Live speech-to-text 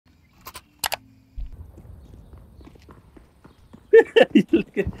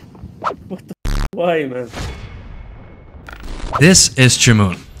What the why, man? This is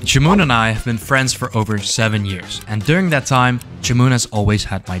Chamoon. Chamoon and I have been friends for over 7 years, and during that time, Chamoon has always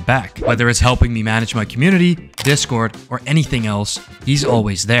had my back. Whether it's helping me manage my community, Discord, or anything else, he's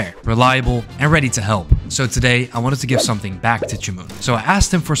always there, reliable, and ready to help. So today, I wanted to give something back to Chamoon. So I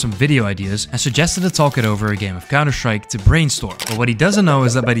asked him for some video ideas and suggested to talk it over a game of Counter-Strike to brainstorm. But what he doesn't know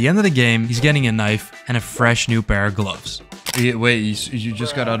is that by the end of the game, he's getting a knife and a fresh new pair of gloves. Wait, you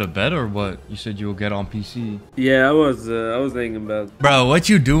just got out of bed or what? You said you will get on PC. Yeah, I was laying in bed. Bro, what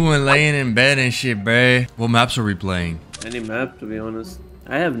you doing laying in bed and shit, bruh? What maps are we playing? Any map, to be honest.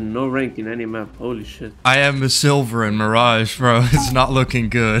 I have no rank in any map. Holy shit. I am a silver in Mirage, bro. It's not looking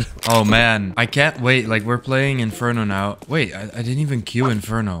good. Oh, man. I can't wait. Like, we're playing Inferno now. Wait, I didn't even queue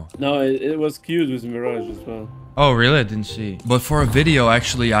Inferno. No, it was queued with Mirage as well. Oh, really? I didn't see. But for a video,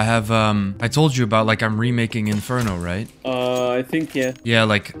 actually, I have, I told you about, like, I'm remaking Inferno, right? I think, yeah. Yeah,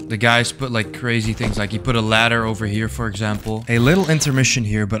 like, the guys put, like, crazy things. Like, he put a ladder over here, for example. A little intermission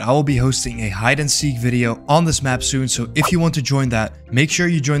here, but I will be hosting a hide-and-seek video on this map soon. So if you want to join that, make sure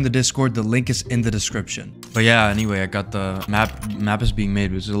you join the Discord. The link is in the description. But yeah, anyway, I got the map is being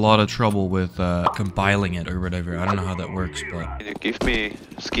made. There's a lot of trouble with compiling it or whatever. I don't know how that works, but... Can you give me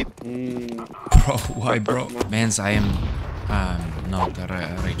skin? Bro, why, bro? Mans, I am not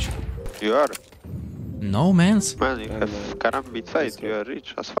rich. You are? No, mans. Man, you have Karambit side. You are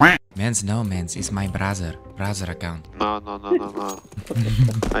rich as fuck. Mans, no, mans. It's my brother account. No.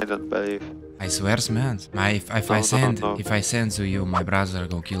 I don't believe. I swear, man. If I send to you, my brother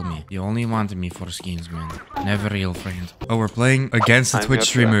go kill me. You only want me for skins, man. Never real friend. Oh, we're playing against a Twitch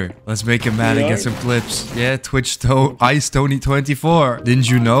streamer. Let's make him mad and get some clips. Yeah, Twitch Ice Tony 24. Didn't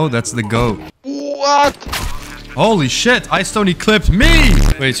you know? That's the GOAT. What? Holy shit, Ice Tony clipped me!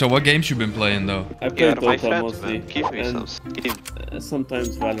 Wait, so what games you been playing though? I play my Dota friend, mostly. man. Give me and some skin.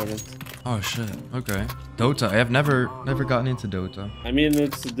 sometimes Valorant. Oh shit, okay. Dota, I have never gotten into Dota. I mean,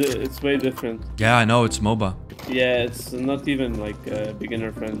 it's way different. Yeah, I know, it's MOBA. Yeah, it's not even like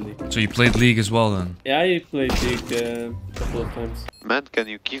beginner friendly. So you played League as well then? Yeah, I played League a couple of times. Man, can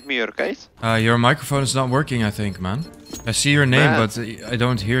you give me your case? Your microphone is not working, I think, man. I see your name, Man. but I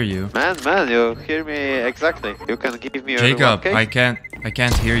don't hear you. Man, you hear me exactly. You can give me your Jacob, case? I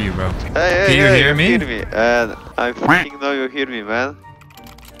can't hear you, bro. Hey, Can you hear me? Hear me. I fucking know you hear me, man.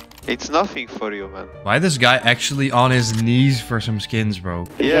 It's nothing for you, man. Why this guy actually on his knees for some skins, bro?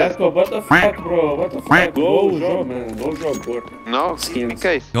 Yeah. Jacob, what the fuck, bro? What the fuck? Go job, man. Go job, bro. No, give me Skins.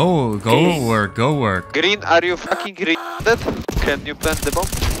 case. Go Case. work. Green, are you fucking green? Can you plant the bomb?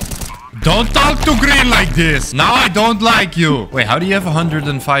 Don't talk to Green like this! Now I don't like you! Wait, how do you have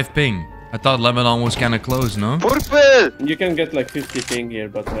 105 ping? I thought Lebanon was kinda close, no? Purple! You can get like 50 ping here,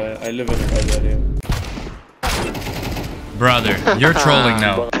 but I live in a bad area. Brother, you're trolling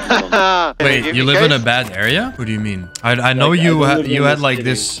now. Wait, you live in a bad area? What do you mean? I know Like, you I live in had the like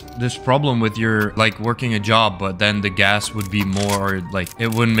city. this problem with your like working a job, but then the gas would be more, or like it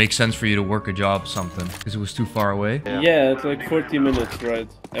wouldn't make sense for you to work a job something because it was too far away. Yeah, it's like 40 minutes ride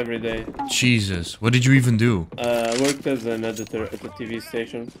every day. Jesus, what did you even do? Worked as an editor at a TV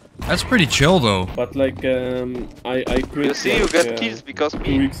station. That's pretty chill though. But like, I quit. You see, you like, get kills because 2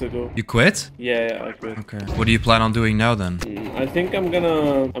 me. weeks ago. You quit? Yeah, I quit. Okay. What do you plan on doing now then? I think I'm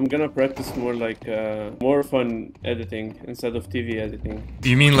gonna practice more like more fun editing instead of TV editing.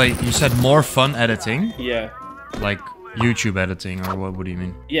 You mean like you said more fun editing? Yeah. Like YouTube editing or what do you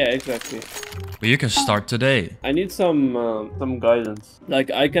mean? Yeah, exactly. But you can start today. I need some guidance.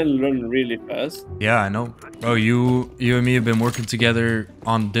 Like I can learn really fast. Yeah, I know. Bro, you and me have been working together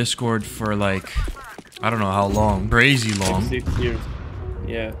on Discord for like, I don't know how long. Crazy long. Like 6 years.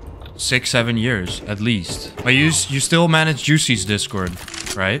 Yeah. 6-7 years at least. But you still manage Juicy's Discord,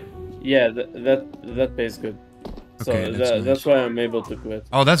 right? Yeah, that pays good. So Okay, that's nice. that's why I'm able to quit.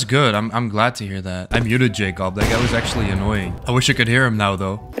 Oh, that's good. I'm glad to hear that. I muted Jacob. That guy was actually annoying. I wish I could hear him now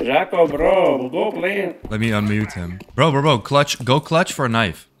though. Jacob, bro, go play. Let me unmute him. Bro, clutch. Go clutch for a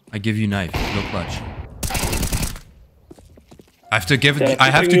knife. I give you knife. Go clutch. I have to give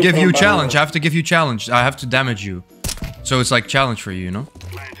you a challenge. I have to give you challenge. I have to damage you. So it's like challenge for you, you know?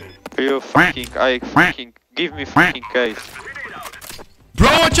 You fucking, give me fucking case. Bro,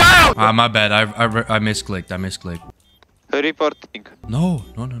 watch out! Ah, my bad. I misclicked. Reporting. No.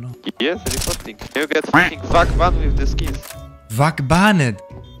 Yes, reporting. You get fucking fuck ban with the skins. Vak banned.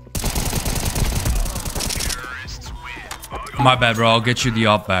 My bad, bro. I'll get you the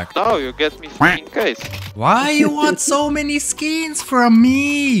op back. No, you get me fucking case. Why you want so many skins from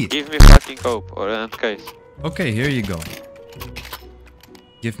me? Give me fucking hope or an case. Okay, here you go.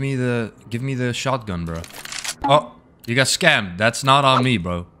 Give me the shotgun, bro. Oh, You got scammed. That's not on me,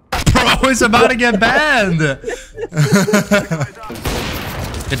 bro. Bro is about to get banned.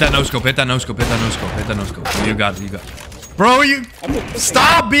 Hit that no scope. Hit that no scope. Hit that no scope. Hit that no scope. You got it. You got it. Bro, you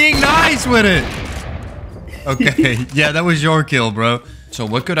stop being nice with it. Okay. Yeah, that was your kill, bro. So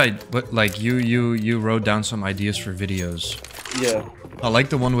what could I? What like you wrote down some ideas for videos? Yeah. I like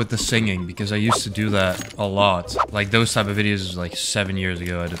the one with the singing because I used to do that a lot. Like those type of videos, like 7 years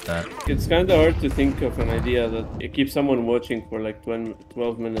ago I did that. It's kind of hard to think of an idea that it keeps someone watching for like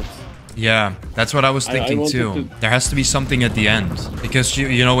 12 minutes. Yeah, that's what I was thinking too. There has to be something at the end because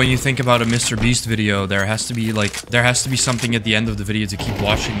you know when you think about a Mr. Beast video, there has to be something at the end of the video to keep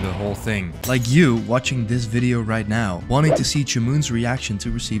watching the whole thing. Like you watching this video right now, wanting to see Chamoon's reaction to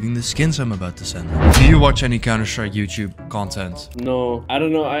receiving the skins I'm about to send him. Do you watch any Counter-Strike YouTube content? No, I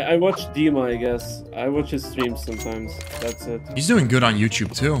don't know. I watch Dima, I guess. I watch his streams sometimes. That's it. He's doing good on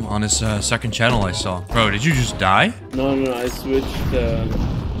YouTube too, on his second channel I saw. Bro, did you just die? No, I switched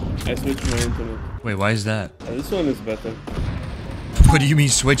my internet. Wait, why is that? This one is better. What do you mean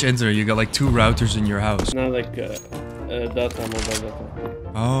switch internet? You got like 2 routers in your house. Not like mobile data.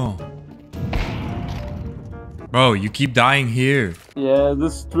 Oh. Bro, you keep dying here. Yeah,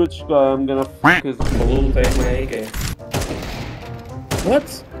 this Twitch guy, I'm gonna fuck his balloon take my AK. What?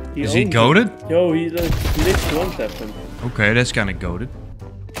 Is he goated? Yo, he like glitched one tap him. Okay, that's kind of goated.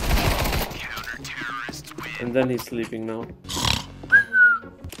 And then he's sleeping now.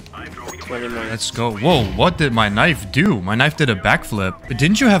 Let's go. Whoa, what did my knife do? My knife did a backflip. But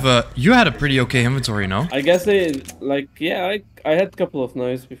didn't you have a... You had a pretty okay inventory, no? I guess I had a couple of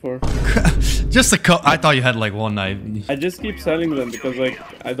knives before. Just a couple. I thought you had like one knife. I just keep selling them because like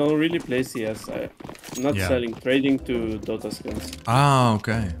I don't really play CS. I'm not selling, trading to Dota skins. Ah,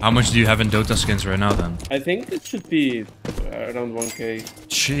 okay. How much do you have in Dota skins right now then? I think it should be around 1k.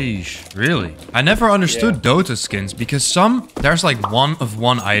 Sheesh, really? I never understood Dota skins because there's like one of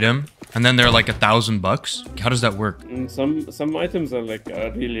one item. And then they're like $1,000. How does that work? And some items are like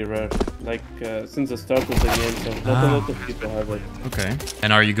really rare, like since the start of the game, so not a lot of people have it. Okay.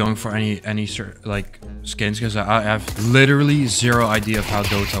 And are you going for any like skins? Because I have literally zero idea of how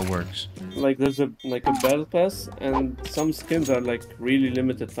Dota works. Like there's a battle pass, and some skins are like really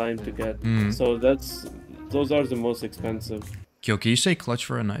limited time to get. So those are the most expensive. Yo, can you say clutch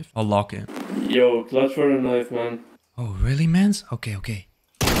for a knife? I'll lock in. Yo, clutch for a knife, man. Oh really, mans? Okay.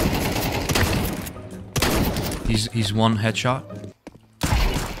 He's one headshot.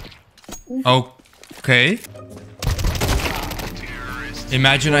 Okay.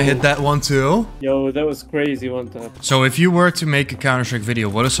 Imagine I hit that one too. Yo, that was crazy one tap. So if you were to make a Counter-Strike video,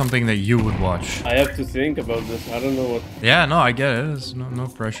 what is something that you would watch? I have to think about this. I don't know what. Yeah, no, I get it. There's no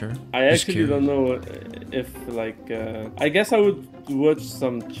pressure. I actually don't know if like. I guess I would watch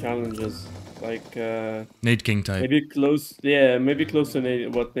some challenges. Like Nate King type. Maybe close to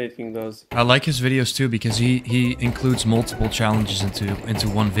what Nate King does. I like his videos too because he includes multiple challenges into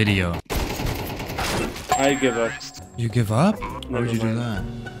one video. I give up. You give up? Why would you do that?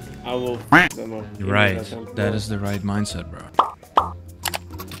 I will f them up. You're right. That is the right mindset, bro.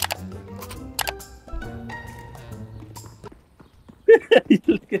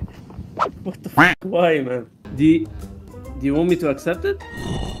 What the f? Why, man? Do you want me to accept it?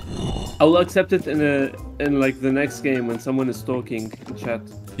 I will accept it in like the next game when someone is talking in chat.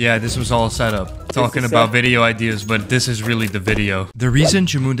 Yeah, this was all set up. Talking about video ideas, but this is really the video. The reason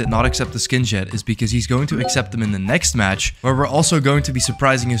Chamoon did not accept the skins yet is because he's going to accept them in the next match, where we're also going to be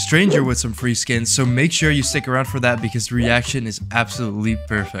surprising a stranger with some free skins, so make sure you stick around for that because the reaction is absolutely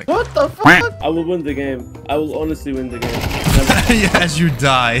perfect. What the fuck? I will win the game. I will honestly win the game. As you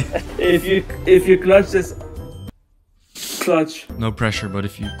die. If you clutch this... Clutch. No pressure, but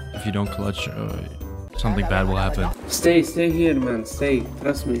if you don't clutch, something bad will happen. Stay here, man. Stay.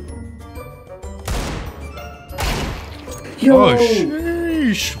 Trust me. Yo! Oh,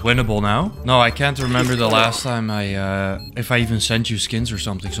 sheesh. Winnable now? No, I can't remember the last time if I even sent you skins or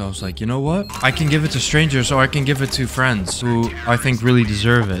something. So I was like, you know what? I can give it to strangers or I can give it to friends who I think really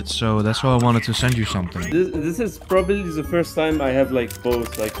deserve it. So that's why I wanted to send you something. This is probably the first time I have like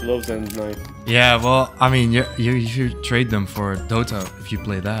both, like gloves and knife. Yeah, well, I mean, you should trade them for Dota if you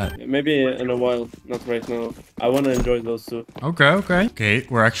play that. Maybe in a while, not right now. I want to enjoy those two. Okay,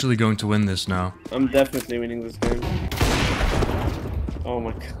 we're actually going to win this now. I'm definitely winning this game. Oh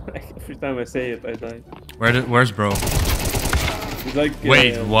my god, every time I say it, I die. Where's bro? He's like,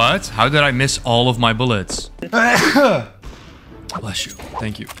 wait, what? How did I miss all of my bullets? Bless you.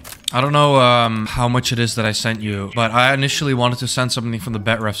 Thank you. I don't know how much it is that I sent you, but I initially wanted to send something from the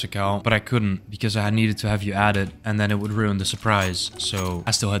BetRefs account, but I couldn't because I needed to have you added, and then it would ruin the surprise. So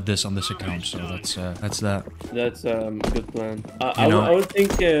I still had this on this account, so that's that. That's a good plan. I would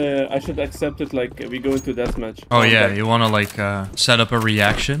think I should accept it like we go into deathmatch. Oh yeah, you want to like set up a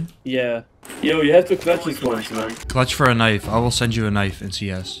reaction? Yeah. Yo, you have to clutch this once, man. Clutch for a knife. I will send you a knife in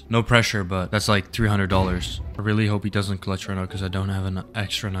CS. No pressure, but that's like $300. I really hope he doesn't clutch right now because I don't have an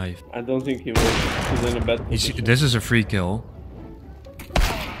extra knife. I don't think he will. He's in a bad position. This is a free kill.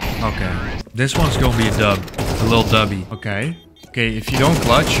 Okay. This one's gonna be a dub. A little dubby. Okay. Okay, if you don't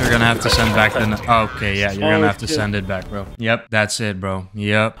clutch, you're gonna have to send back the... Okay, yeah, you're gonna have to send it back, bro. Yep, that's it, bro.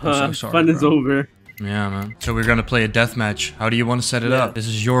 Yep. I'm so sorry, fun is over. Yeah, man. So we're gonna play a deathmatch. How do you want to set it up? This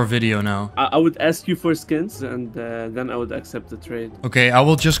is your video now. I would ask you for skins, and then I would accept the trade. Okay, I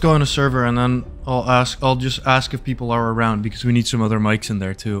will just go on a server, and then I'll just ask if people are around, because we need some other mics in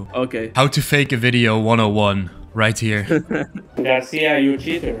there too. Okay. How to fake a video 101. Right here. Garcia, you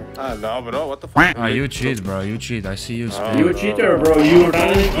cheater. No, bro, what the fuck? Ah, you cheat, bro. You cheat. I see you. You a cheater, bro. You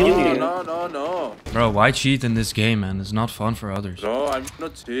ran and killed me. No. Bro, why cheat in this game, man? It's not fun for others. Bro, I'm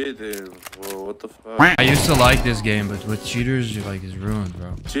not cheating. Bro, what the fuck? I used to like this game, but with cheaters, you like it's ruined,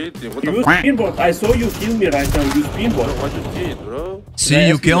 bro. Cheating? What You the fuck? spinbot. I saw you kill me right now. You spinbot. What you cheat, bro? See,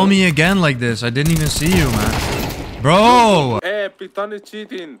 you kill me again like this. I didn't even see you, man. Bro! Hey, Piton is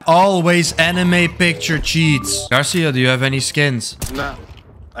cheating. Always anime picture cheats. Garcia, do you have any skins? Nah,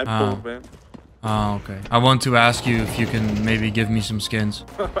 I'm broke, man. Oh, okay. I want to ask you if you can maybe give me some skins.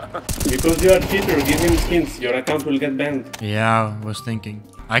 Because you are a cheater, give him skins. Your account will get banned. Yeah, I was thinking.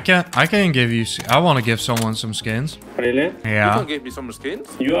 I can give you... I want to give someone some skins. Really? Yeah. You can give me some skins?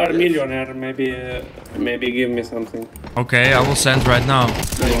 You are a millionaire. Maybe give me something. Okay, I will send right now.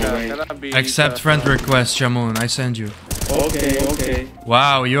 Can I be Accept friend request, Shamoon. I send you. Okay.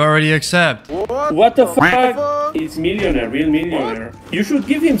 Wow, you already accept. What the fuck? He's millionaire, real millionaire. What? You should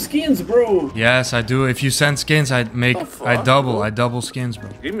give him skins, bro. Yes, I do. If you send skins, I double skins, bro.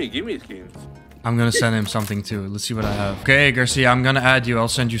 Give me skins. I'm gonna send him something too. Let's see what I have. Okay, Garcia, I'm gonna add you. I'll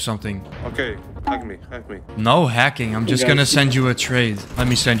send you something. Okay, hack me. No hacking. I'm just gonna send you a trade. Let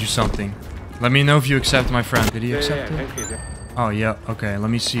me send you something. Let me know if you accept my friend. Did he accept it? Oh, yeah. Okay,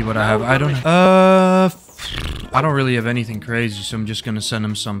 let me see what I have. I don't really have anything crazy, so I'm just gonna send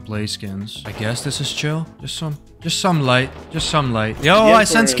him some play skins. I guess this is chill. Just some light. Yo, I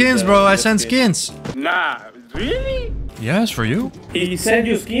sent skins, bro. I sent skins. Nah, really? Yes, for you. He sent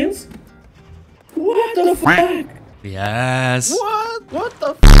you skins? What the fuck? Yes. What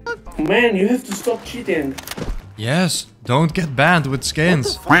the fuck? Man, you have to stop cheating. Yes. Don't get banned with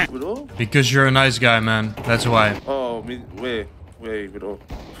skins. What the fuck, bro? Because you're a nice guy, man. That's why. Oh, wait, bro.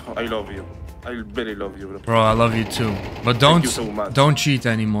 I love you. I really love you, bro. Bro, I love you too. But Thank you so much. don't cheat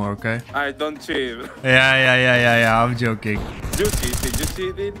anymore, okay? I don't cheat. Yeah. I'm joking. You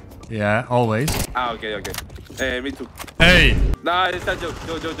cheated? Yeah, always. Ah, okay. Me too. Hey. Nah, it's a joke.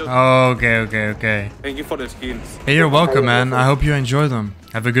 Joke. Okay. Thank you for the skins. Hey, you're welcome, man. I hope you enjoy them.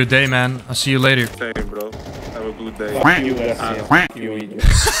 Have a good day, man. I'll see you later. Same, bro. Have a good day. Fuck you, Garcia. You idiot.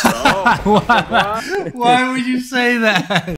 Why would you say that?